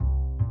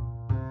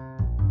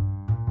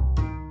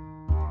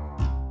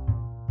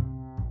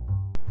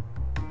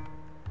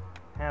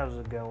How's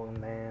it going,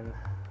 man?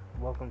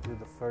 Welcome to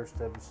the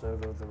first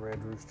episode of the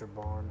Red Rooster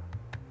Barn,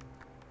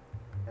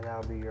 and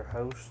I'll be your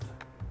host.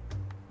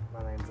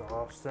 My name's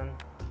Austin.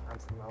 I'm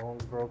from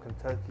Owensboro,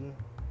 Kentucky,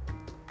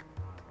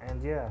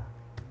 and yeah,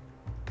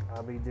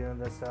 I'll be doing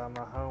this out of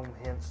my home,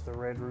 hence the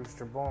Red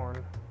Rooster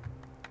Barn.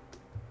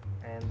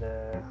 And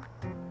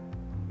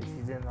if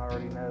you didn't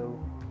already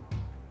know,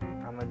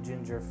 I'm a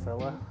ginger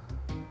fella,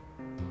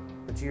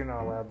 but you're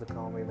not allowed to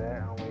call me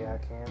that, only I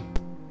can.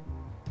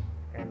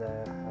 And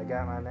I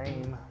got my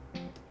name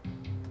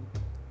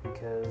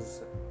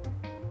because,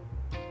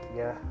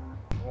 yeah,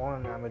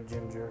 one, I'm a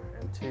ginger,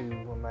 and two,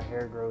 when my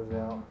hair grows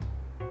out,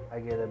 I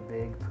get a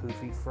big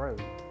poofy fro.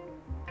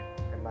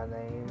 And my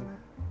name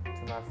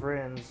to my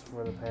friends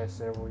for the past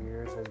several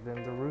years has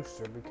been the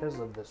Rooster because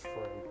of this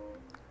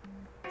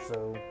fro.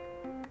 So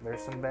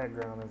there's some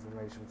background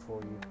information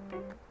for you.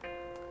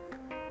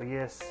 But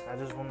yes, I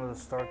just wanted to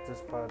start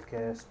this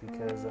podcast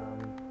because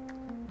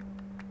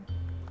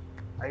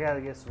I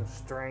gotta get some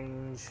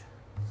strange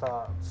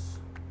thoughts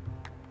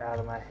out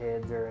of my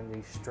head during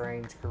these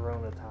strange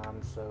corona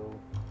times so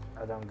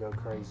I don't go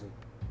crazy.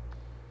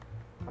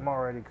 I'm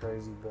already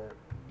crazy, but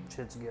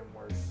shit's getting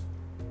worse.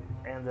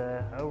 And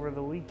over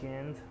the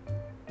weekend,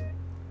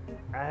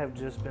 I have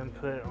just been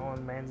put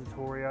on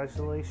mandatory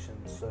isolation,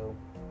 so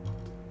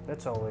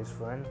that's always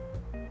fun.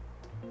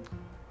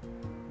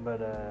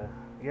 But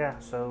yeah,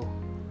 so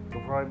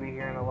you'll probably be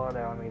hearing a lot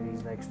out of me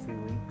these next 2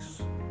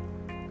 weeks.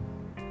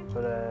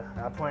 But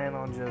I plan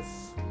on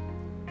just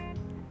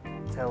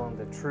telling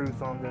the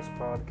truth on this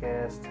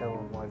podcast,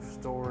 telling life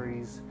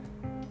stories,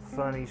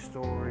 funny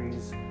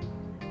stories,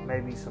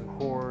 maybe some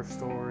horror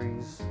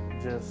stories.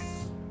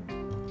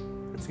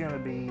 It's going to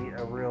be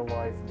a real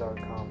life dark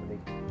comedy.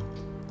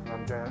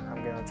 I'm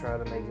going to try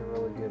to make it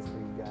really good for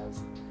you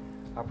guys.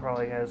 I'll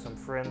probably have some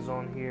friends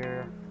on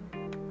here,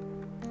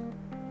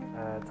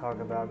 talk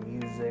about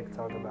music,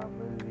 talk about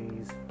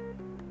movies.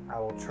 I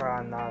will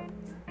try not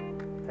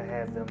to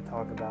have them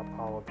talk about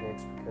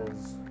politics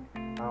because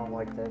I don't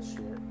like that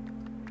shit.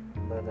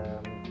 But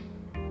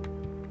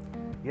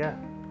yeah,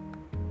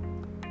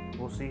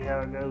 we'll see how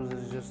it goes.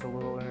 It's just a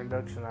little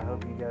introduction. I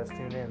hope you guys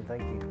tune in.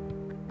 Thank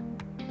you.